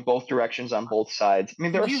traffic going both directions on both sides. I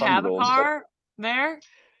mean, there Did are you some have a rules, but car there?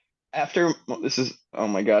 after this is oh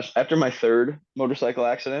my gosh, after my third motorcycle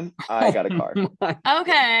accident, I got a car.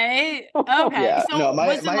 Okay. Okay. Yeah, So no,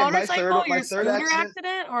 was the motorcycle my your third scooter accident.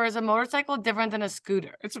 accident, or is a motorcycle different than a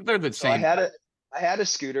scooter? They're the So I same. had I had a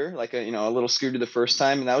scooter, like a little scooter the first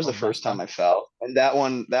time, and that was Oh, the first time Vespa. I fell. And that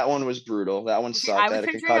one was brutal. That one See, I sucked. I was had a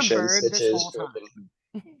picturing a concussion, bird this stitches, whole broken.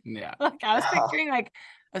 time. Yeah. Like I was picturing like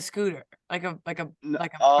a scooter, like a bird,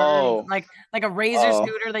 Oh, like a razor oh,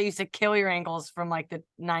 scooter that used to kill your ankles from like the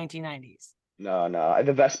 1990s. no, no.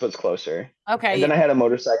 The Vespa's closer. Okay, And then I yeah. had a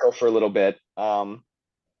motorcycle for a little bit.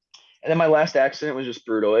 And then my last accident was just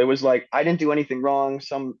brutal. It was like I didn't do anything wrong.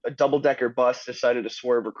 A double-decker bus decided to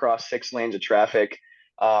swerve across 6 lanes of traffic.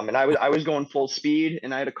 And I was going full speed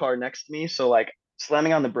and I had a car next to me. So like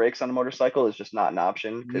slamming on the brakes on a motorcycle is just not an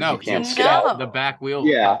option because No, you because you can't have skid out. the No. back wheel will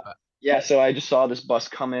Yeah. pop up. Yeah. So I just saw this bus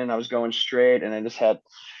come in. I was going straight and I just had,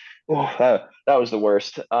 oh, that was the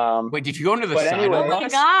worst. Wait, did you go into the But side of the Oh anyway, my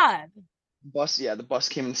bus? God. the bus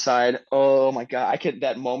came inside. Oh my God. I could,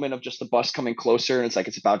 that moment of just the bus coming closer and it's like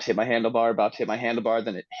it's about to hit my handlebar,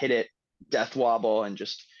 then it hit it, death wobble, and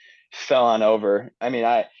just fell on over. I mean,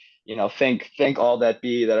 thank all that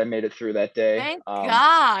be that I made it through that day. Thank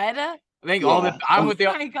God. I think all Yeah. that I'm Oh with the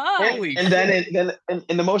my God. holy And shit. then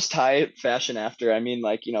in the most Thai fashion after, I mean,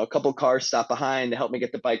 like, a couple cars stop behind to help me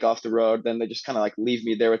get the bike off the road. Then they just kind of like leave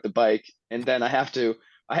me there with the bike. And then I have to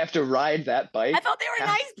ride that I bike thought they were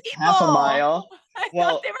nice half a people. mile. I thought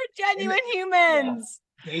Well, they were in the, genuine yeah, humans.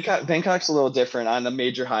 Bangkok's a little different on the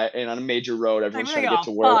major high and on a major road. I'm Everyone's like, trying to get oh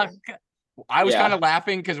to work. fuck. I was Yeah. kind of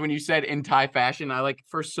laughing because when you said in Thai fashion, I like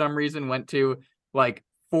for some reason went to like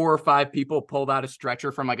 4 or 5 people pulled out a stretcher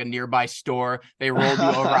from like a nearby store. They rolled you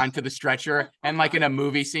over onto the stretcher and like in a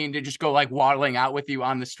movie scene to just go like waddling out with you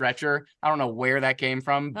on the stretcher. I don't know where that came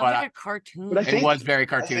from, That but was like a cartoon. But I it think was very I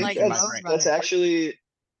cartoonish think Like in my Rose brain. Brothers.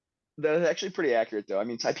 that's actually pretty accurate though. I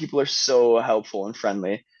mean, Thai people are so helpful and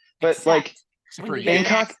friendly. But Except like Except when for you get you. an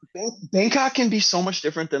Bangkok, accident. Bangkok can be so much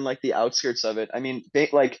different than like the outskirts of it. I mean,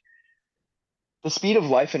 like the speed of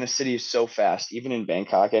life in a city is so fast, even in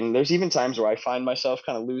Bangkok. And there's even times where I find myself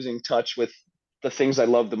kind of losing touch with the things I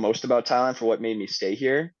love the most about Thailand for what made me stay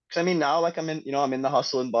here. Because I mean, now like I'm in the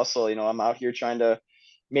hustle and bustle. I'm out here trying to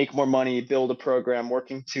make more money, build a program,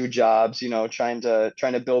 working 2 jobs. Trying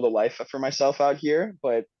to build a life for myself out here.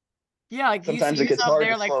 But Yeah, like do you see sometimes it gets yourself hard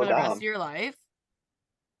there to like for slow the rest down. of your life?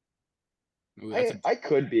 Ooh, I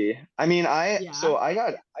could be. I mean, Yeah. I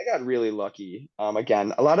got really lucky.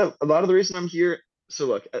 Again, a lot of the reason I'm here. So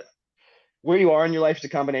look, where you are in your life is a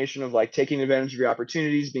combination of like taking advantage of your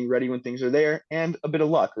opportunities, being ready when things are there, and a bit of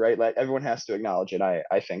luck, right? Like everyone has to acknowledge it.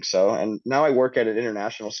 I think so. And now I work at an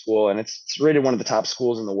international school, and it's rated one of the top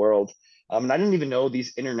schools in the world. And I didn't even know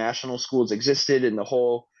these international schools existed in the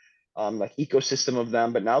whole like ecosystem of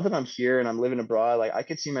them. But now that I'm here and I'm living abroad, like I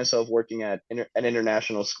could see myself working at an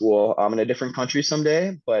international school in a different country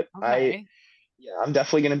someday. But Okay. yeah, I'm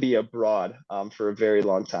definitely going to be abroad for a very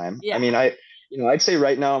long time. I Yeah. mean, I'd say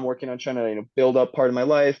right now I'm working on trying to, build up part of my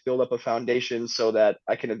life, build up a foundation so that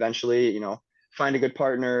I can eventually, find a good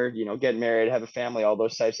partner, get married, have a family, all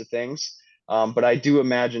those types of things. But I do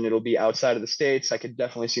imagine it'll be outside of the States. I could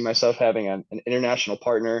definitely see myself having an international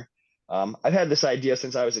partner. I've had this idea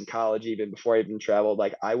since I was in college, even before I even traveled.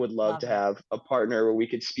 Like I would love Love to it. have a partner where we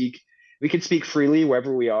could speak freely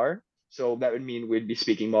wherever we are. So that would mean we'd be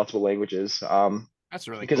speaking multiple languages. That's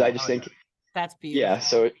really Because cool. I just think, That's yeah, beautiful.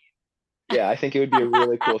 so yeah, I think it would be a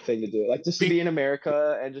really cool thing to do. Like just to Be- be in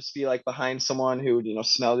America and just be like behind someone who,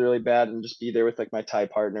 smelled really bad and just be there with like my Thai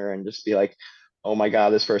partner and just be like, oh my God,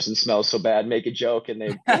 this person smells so bad, make a joke and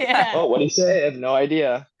they, Yeah. oh, what do you say? I have no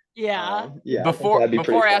idea. Yeah. Yeah, I think that'd be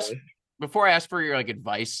pretty funny. Before I ask for your like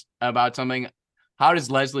advice about something, how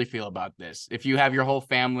does Leslie feel about this? If you have your whole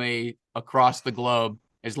family across the globe,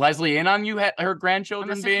 is Leslie in on you her I'm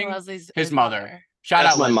grandchildren assuming being Leslie's his mother? Shout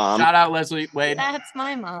That's out, my mom. shout out Leslie Wade. That's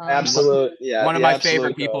my mom. Absolute, yeah, One of the my absolute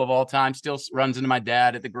favorite people goat. of all time. Still runs into my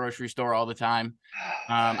dad at the grocery store all the time.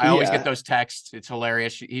 I always get Yeah. those texts. It's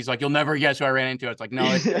hilarious. He's like, "You'll never guess who I ran into." It's like, no,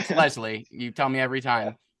 it's Leslie. You tell me every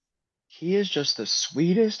time. He is just the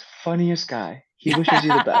sweetest, funniest guy. He wishes you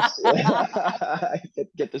the best. I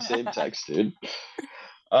get the same text, dude.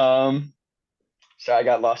 Um, so I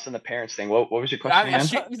got lost in the parents thing. What was your question I,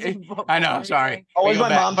 again? I know. I'm sorry. Oh, what We does go my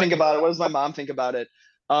back, mom but think about it? What does my mom think about it?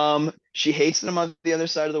 She hates them on the other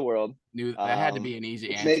side of the world. knew that had to be an easy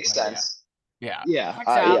Which answer, makes but yeah, sense. yeah. Yeah, Checks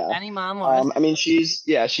out. yeah. Any mom would. I mean, she's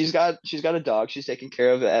got a dog. She's taking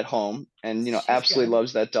care of it at home, and She's absolutely good.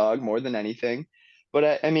 loves that dog more than anything.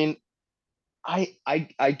 But I mean,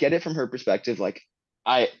 I get it from her perspective. Like,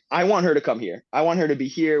 I want her to come here. I want her to be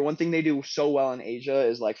here. One thing they do so well in Asia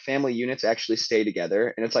is like family units actually stay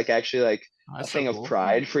together, and it's like actually like Oh, a that's so thing of cool.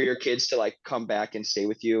 pride for your kids to like come back and stay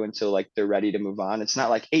with you until like they're ready to move on. It's not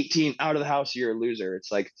like 18 out of the house, you're a loser.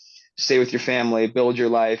 It's like stay with your family, build your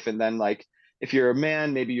life, and then like if you're a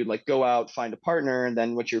man, maybe you'd like go out, find a partner, and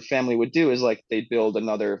then what your family would do is like they'd build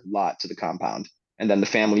another lot to the compound, and then the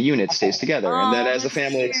family unit stays together. And then Oh, as the that's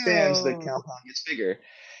family expands, the cute. compound gets bigger.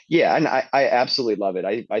 Yeah, and I absolutely love it.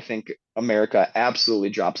 I think America absolutely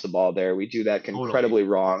drops the ball there. We do that Totally. incredibly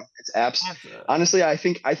wrong. Absolutely. Honestly, I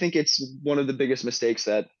think it's one of the biggest mistakes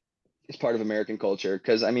that is part of American culture.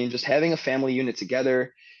 Because I mean, just having a family unit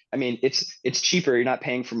together, I mean, it's cheaper. You're not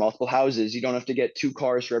paying for multiple houses. You don't have to get two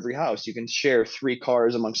cars for every house. You can share three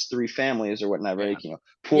cars amongst three families or whatever. Yeah. Like,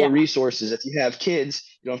 pool Yeah. resources. If you have kids,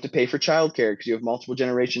 you don't have to pay for childcare because you have multiple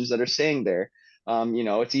generations that are staying there.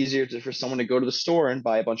 It's easier for someone to go to the store and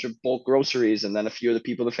buy a bunch of bulk groceries, and then a few of the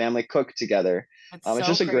people in the family cook together. It's It's so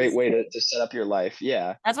just a great way crazy. to set up your life.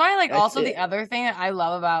 Yeah. That's why, like, I, also the other thing that I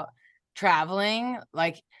love about traveling,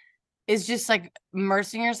 like, is just like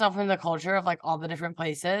immersing yourself in the culture of like all the different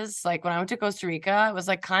places. Like when I went to Costa Rica, it was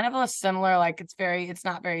like kind of a similar, like it's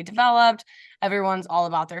not very developed. Everyone's all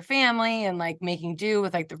about their family and like making do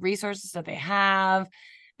with like the resources that they have.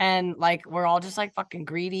 And like we're all just like fucking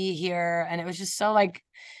greedy here. And it was just so like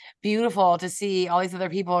beautiful to see all these other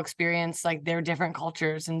people experience like their different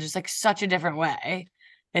cultures in just like such a different way.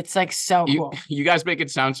 It's like so You cool. you guys make it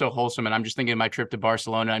sound so wholesome, and I'm just thinking of my trip to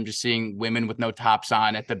Barcelona. I'm just seeing women with no tops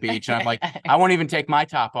on at the beach, and I'm like, I won't even take my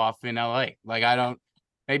top off in LA. Like I don't.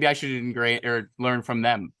 Maybe I should integrate or learn from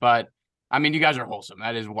them. But I mean, you guys are wholesome.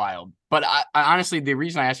 That is wild. But I honestly, the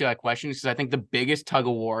reason I asked you that question is because I think the biggest tug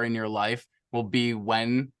of war in your life will be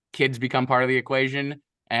when kids become part of the equation.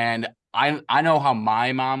 And I know how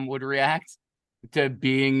my mom would react to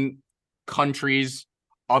being countries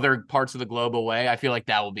other parts of the globe away. I feel like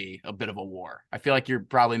that will be a bit of a war. I feel like you're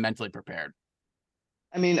probably mentally prepared.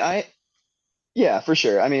 I mean, yeah, for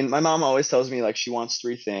sure. I mean, my mom always tells me like she wants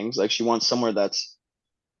three things. Like she wants somewhere that's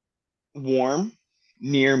warm,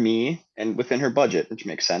 near me, and within her budget, which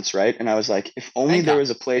makes sense, right? And I was like, if only there Bangkok. was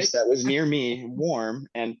a place that was near me, warm,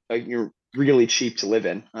 and like you're really cheap to live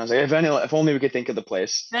in. I was like, if only we could think of the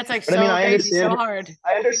place. That's like But I mean, so crazy, so hard.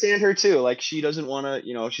 I understand her too. Like she doesn't want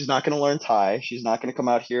to, she's not going to learn Thai. She's not going to come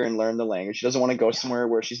out here and learn the language. She doesn't want to go Yeah. somewhere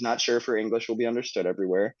where she's not sure if her English will be understood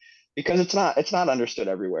everywhere because it's not understood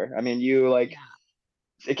everywhere. I mean, Yeah.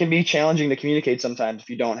 it can be challenging to communicate sometimes if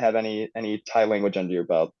you don't have any Thai language under your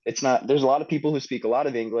belt. It's not there's a lot of people who speak a lot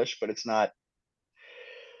of English, but it's not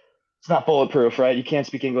bulletproof, right? You can't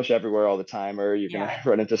speak English everywhere all the time or you're Yeah. gonna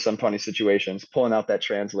run into some funny situations. Pulling out that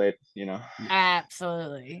translate.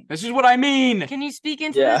 Absolutely. This is what I mean. Can you speak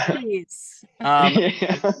into this, Yeah. please?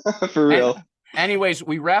 For real. Anyways,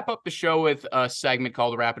 we wrap up the show with a segment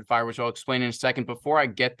called Rapid Fire, which I'll explain in a second. Before I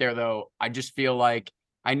get there, though, I just feel like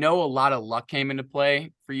I know a lot of luck came into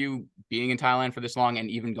play for you being in Thailand for this long and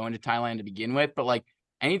even going to Thailand to begin with. But like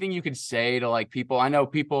anything you could say to like people, I know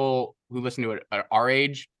people who listen to it are our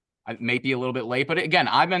age, may be a little bit late. But again,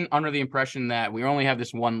 I've been under the impression that we only have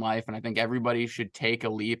this one life. And I think everybody should take a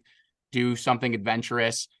leap, do something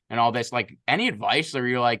adventurous and all this. Like any advice where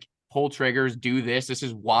you're like, pull triggers, do this. This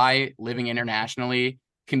is why living internationally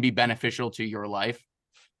can be beneficial to your life.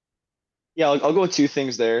 Yeah, I'll go with two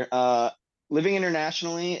things there. Living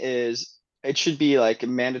internationally it should be like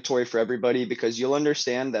mandatory for everybody because you'll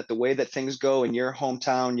understand that the way that things go in your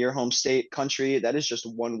hometown, your home state, country, that is just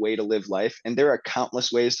one way to live life. And there are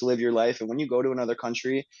countless ways to live your life. And when you go to another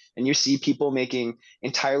country and you see people making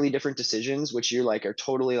entirely different decisions, which you're like are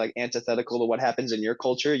totally like antithetical to what happens in your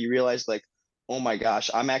culture, you realize like, oh my gosh,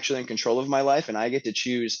 I'm actually in control of my life and I get to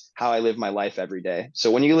choose how I live my life every day. So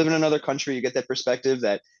when you live in another country, you get that perspective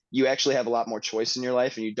that you actually have a lot more choice in your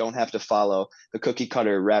life, and you don't have to follow the cookie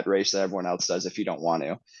cutter rat race that everyone else does if you don't want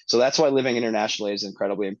to. So that's why living internationally is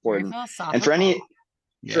incredibly Very important. And philosophical.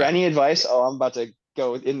 for any advice, I'm about to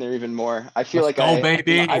go in there even more. I feel Let's like go,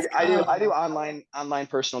 baby. I do online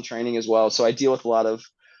personal training as well. So I deal with a lot of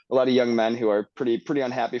young men who are pretty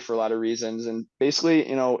unhappy for a lot of reasons. And basically,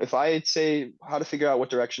 if I'd say how to figure out what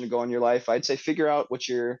direction to go in your life, I'd say figure out what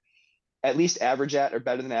you're at least average at or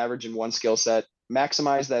better than average in one skill set.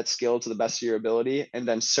 Maximize that skill to the best of your ability, and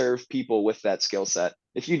then serve people with that skill set.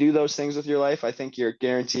 If you do those things with your life, I think you're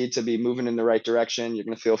guaranteed to be moving in the right direction. You're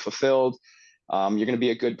going to feel fulfilled. You're going to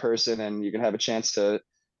be a good person, and you're going to have a chance to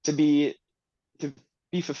be to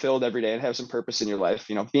be fulfilled every day and have some purpose in your life.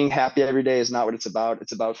 Being happy every day is not what it's about.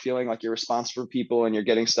 It's about feeling like you're responsible for people and you're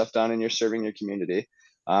getting stuff done and you're serving your community.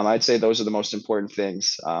 I'd say those are the most important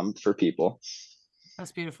things for people.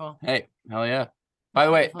 That's beautiful. Hey, hell yeah. By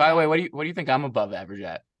the way, what do you think I'm above average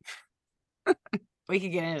at? We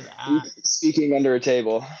could get into that. Speaking under a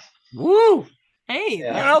table. Woo! Hey,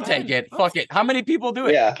 Yeah. I'll take it. Fuck it. How many people do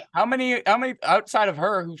it? Yeah. How many outside of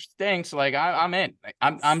her who stinks? Like I'm in.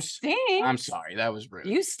 I'm sorry. That was rude.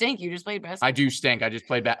 You stink. You just played basketball. I do stink. I just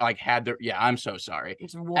played back. I'm so sorry.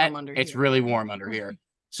 It's warm under here. It's really warm under here.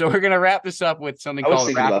 So we're gonna wrap this up with something called. I was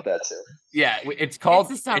thinking about that too. Yeah, it's called.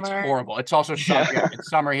 It's the summer. It's horrible. It's also summer. Yeah. It's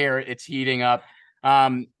summer here. It's heating up.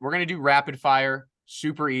 We're gonna do rapid fire.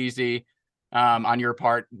 Super easy. On your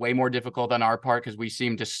part, way more difficult on our part because we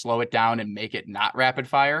seem to slow it down and make it not rapid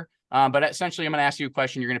fire. But essentially, I'm going to ask you a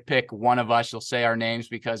question. You're going to pick one of us. You'll say our names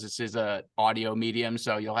because this is a audio medium,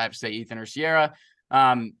 so you'll have to say Ethan or Sierra.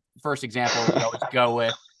 First example we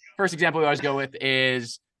always go with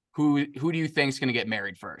is who do you think is going to get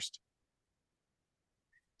married first?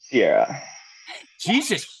 Sierra.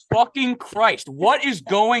 Jesus fucking Christ! What is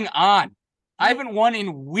going on? I haven't won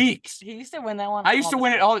in weeks. He used to win that one. I used to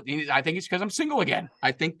win it all. I think it's because I'm single again.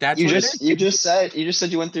 I think that's you what just it is. you just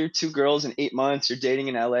said you went through 2 girls in 8 months. You're dating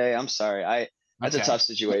in LA. I'm sorry. That's Okay. a tough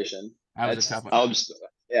situation. That was a tough one.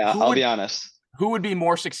 I'll be honest. Who would be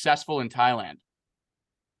more successful in Thailand?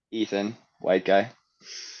 Ethan, white guy.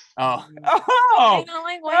 Oh,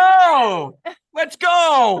 let's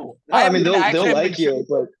go. I mean, they'll like you,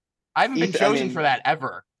 but I haven't been chosen for that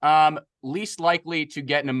ever. Least likely to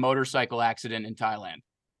get in a motorcycle accident in Thailand.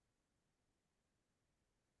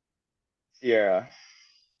 Sierra.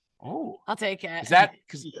 Oh, I'll take it. is that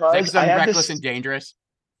because I'm reckless and dangerous?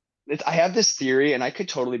 I have this theory, and I could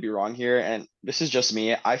totally be wrong here, and this is just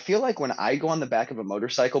me. I feel like when I go on the back of a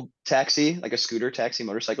motorcycle taxi, like a scooter taxi,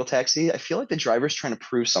 motorcycle taxi, I feel like the driver's trying to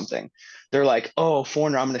prove something. They're like, "Oh,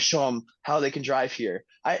 foreigner, I'm going to show them how they can drive here."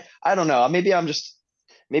 I don't know.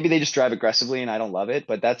 Maybe they just drive aggressively, and I don't love it.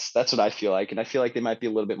 But that's what I feel like, and I feel like they might be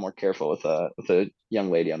a little bit more careful with a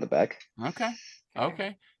young lady on the back.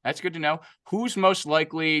 Okay, that's good to know. Who's most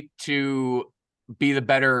likely to be the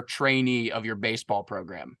better trainee of your baseball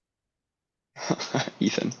program?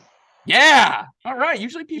 Ethan. Yeah. All right.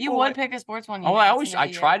 Usually people You would pick a sports one.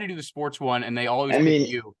 I try to do the sports one, and they always pick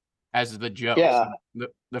you as the joke. Yeah.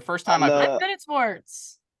 The first time I'm good at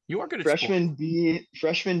sports. You are good at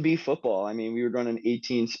freshman B football. I mean, we were going an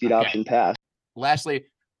 18 speed option pass. Lastly,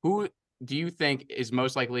 who do you think is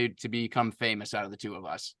most likely to become famous out of the two of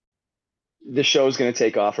us? The show's going to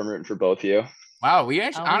take off. I'm rooting for both of you. Wow, we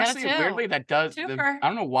actually honestly weirdly that does. I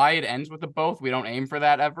don't know why it ends with the both. We don't aim for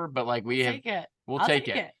that ever, but like we'll take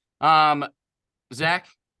it. Zach,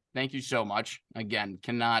 thank you so much. Again,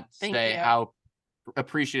 cannot say how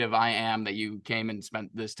appreciative I am that you came and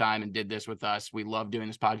spent this time and did this with us. We love doing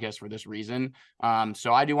this podcast for this reason.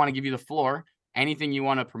 So I do want to give you the floor. Anything you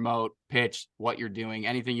want to promote, pitch, what you're doing,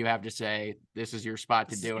 anything you have to say. This is your spot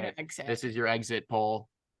to do it. This is your exit poll.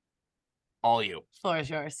 All you. Floor is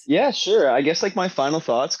yours. Yeah, sure. I guess like my final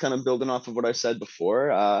thoughts, kind of building off of what I said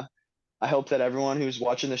before. I hope that everyone who's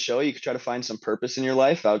watching the show, you could try to find some purpose in your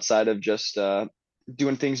life outside of just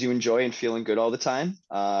doing things you enjoy and feeling good all the time.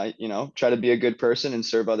 Try to be a good person and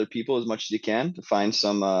serve other people as much as you can to find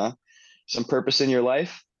some purpose in your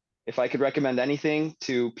life. If I could recommend anything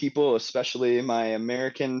to people, especially my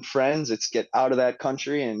American friends, it's get out of that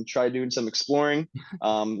country and try doing some exploring,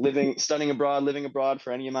 studying abroad, living abroad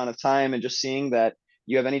for any amount of time, and just seeing that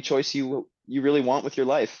you have any choice you really want with your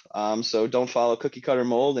life. So don't follow cookie cutter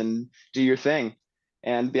mold and do your thing.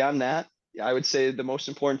 And beyond that, I would say the most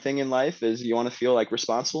important thing in life is you want to feel like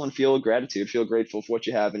responsible and feel gratitude, feel grateful for what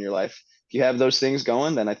you have in your life. If you have those things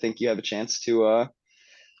going, then I think you have a chance to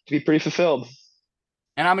be pretty fulfilled.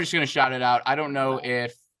 And I'm just going to shout it out. I don't know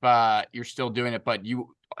if you're still doing it, but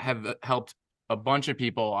you have helped a bunch of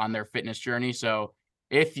people on their fitness journey. So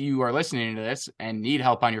if you are listening to this and need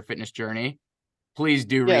help on your fitness journey, please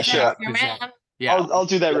do Yeah, reach sure. out. Your 'Cause, man. yeah. I'll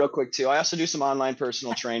do that real quick too. I also do some online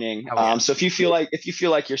personal training. Oh, yeah. So if you feel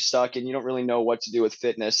like you're stuck and you don't really know what to do with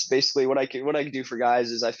fitness, basically what I can do for guys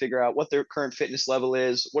is I figure out what their current fitness level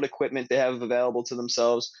is, what equipment they have available to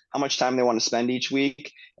themselves, how much time they want to spend each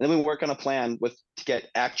week, and then we work on a plan to get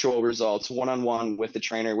actual results one-on-one with the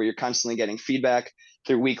trainer, where you're constantly getting feedback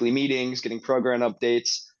through weekly meetings, getting program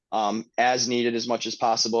updates. As needed as much as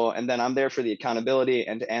possible. And then I'm there for the accountability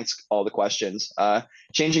and to answer all the questions.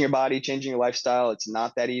 Changing your body, changing your lifestyle, it's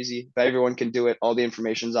not that easy, but everyone can do it. All the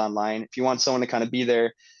information's online. If you want someone to kind of be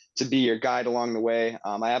there to be your guide along the way,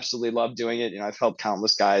 I absolutely love doing it. I've helped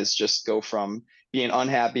countless guys just go from being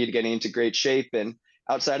unhappy to getting into great shape. And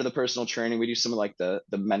outside of the personal training, we do some of like the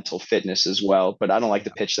mental fitness as well, but I don't like to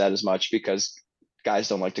pitch that as much because guys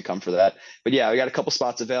don't like to come for that. But yeah, we got a couple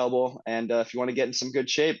spots available, and if you want to get in some good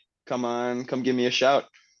shape, come give me a shout.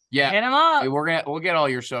 Yeah, hit him up. We'll get all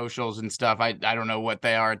your socials and stuff. I don't know what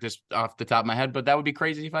they are off the top of my head, but that would be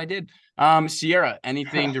crazy if I did. Sierra,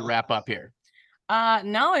 anything to wrap up here?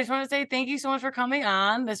 No, I just want to say thank you so much for coming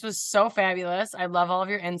on. This was so fabulous. I love all of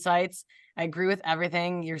your insights. I agree with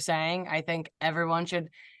everything you're saying. I think everyone should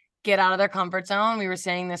get out of their comfort zone. We were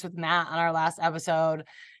saying this with Matt on our last episode,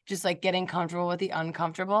 just like getting comfortable with the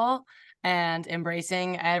uncomfortable and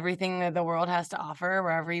embracing everything that the world has to offer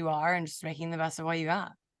wherever you are and just making the best of what you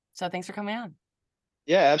got. So thanks for coming on.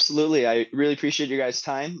 Yeah, absolutely. I really appreciate your guys'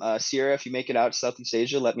 time. Sierra, if you make it out to Southeast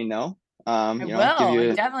Asia, let me know. I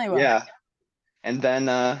definitely will. Yeah. And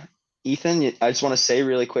then Ethan, I just want to say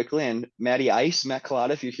really quickly, and Matt Collada,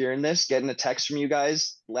 if you're hearing this, getting a text from you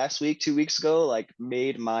guys last week, 2 weeks ago, like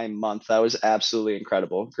made my month. That was absolutely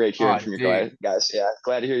incredible. Great hearing from you guys. Yeah,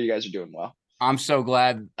 glad to hear you guys are doing well. I'm so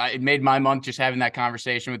glad. It made my month just having that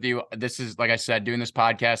conversation with you. This is, like I said, doing this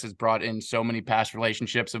podcast has brought in so many past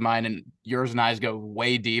relationships of mine, and yours and I's go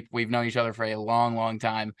way deep. We've known each other for a long, long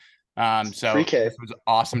time. So Pre-K. This was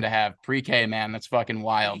awesome to have. Pre-K, man. That's fucking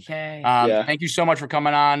wild. Okay. Yeah. Thank you so much for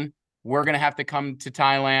coming on. We're going to have to come to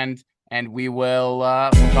Thailand, and we'll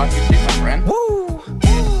talk to you soon, my friend. Woo!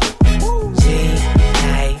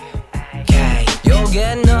 Z-A-K. You'll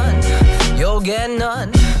get none. You'll get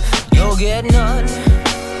none. You'll get none.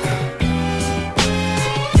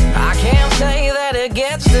 I can't say that it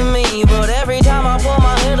gets to me, but every time I pull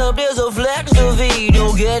my head up, there's a flex to feed.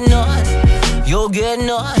 You'll get none. You'll get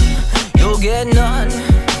none. You'll get none.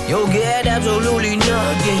 You'll get absolutely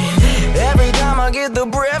none. Yeah. Every time I get the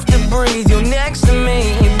breath to breathe, you're next to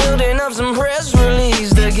me, building up some press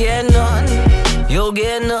release to get none. You'll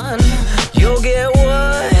get none. You'll get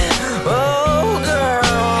what? Oh, girl.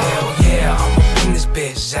 Hell yeah, I'm up in this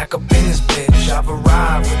bitch, Zack up in this bitch. I've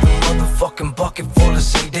arrived with a motherfucking bucket full of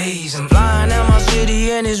CDs. I'm flying out my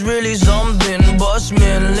city and it's really something.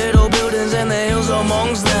 Busmen, little buildings and the hills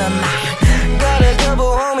amongst them. Got a couple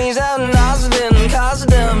homies out in Austin, cost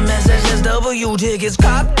them SSSW tickets,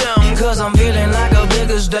 cop them. Cause I'm feeling like a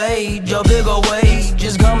bigger stage, a bigger weight,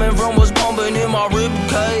 just coming from what's pumping in my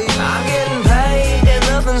ribcage. I'm getting paid and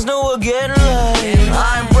nothing's new or getting laid.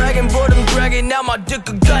 I ain't bragging, but I'm dragging out my dick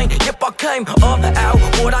again. Yep, I came up out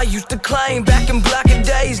what I used to claim back in blacker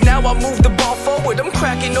days. Now I move the ball forward, I'm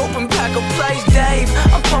cracking open pack of plays. Dave,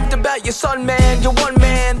 I'm pumped about your son, man, you're one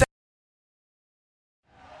man.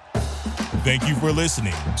 Thank you for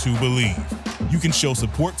listening to Believe. You can show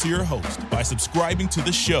support to your host by subscribing to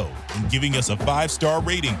the show and giving us a 5-star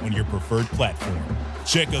rating on your preferred platform.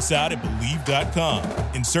 Check us out at Believe.com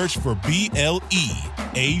and search for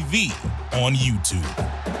BLEAV on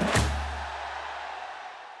YouTube.